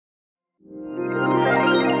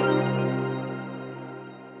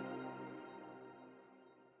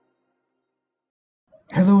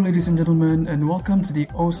ladies and gentlemen, and welcome to the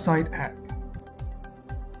Psych app.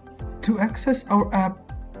 To access our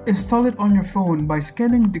app, install it on your phone by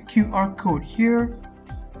scanning the QR code here,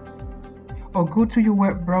 or go to your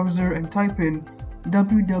web browser and type in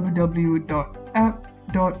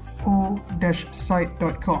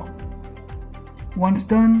www.app.o-site.com. Once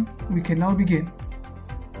done, we can now begin.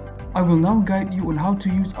 I will now guide you on how to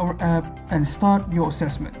use our app and start your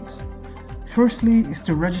assessments. Firstly is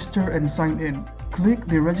to register and sign in. Click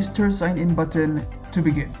the Register Sign In button to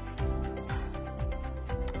begin.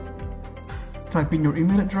 Type in your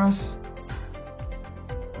email address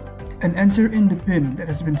and enter in the PIN that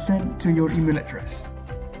has been sent to your email address.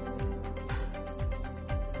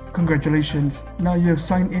 Congratulations, now you have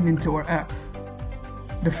signed in into our app.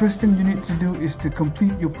 The first thing you need to do is to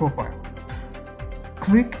complete your profile.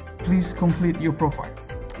 Click Please complete your profile.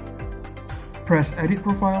 Press Edit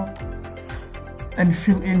Profile and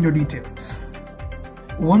fill in your details.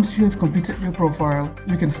 Once you have completed your profile,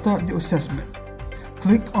 you can start the assessment.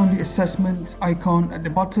 Click on the assessments icon at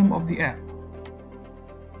the bottom of the app.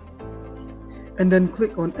 And then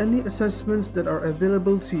click on any assessments that are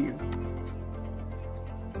available to you.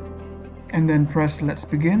 And then press Let's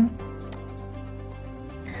Begin.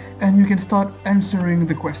 And you can start answering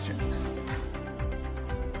the questions.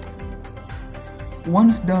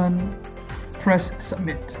 Once done, press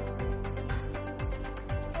Submit.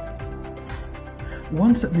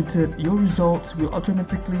 Once submitted, your results will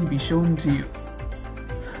automatically be shown to you.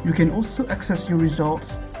 You can also access your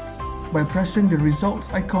results by pressing the results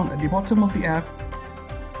icon at the bottom of the app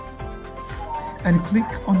and click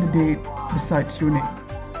on the date besides your name.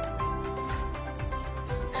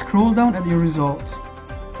 Scroll down at your results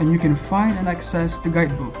and you can find and access the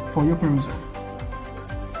guidebook for your perusal.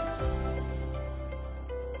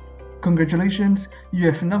 Congratulations, you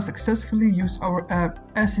have now successfully used our app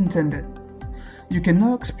as intended. You can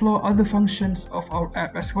now explore other functions of our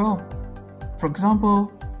app as well. For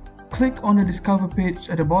example, click on the Discover page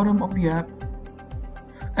at the bottom of the app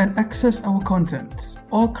and access our contents,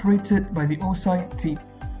 all created by the Psych team.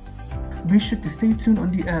 Be sure to stay tuned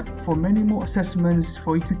on the app for many more assessments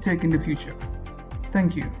for you to take in the future.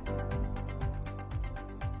 Thank you.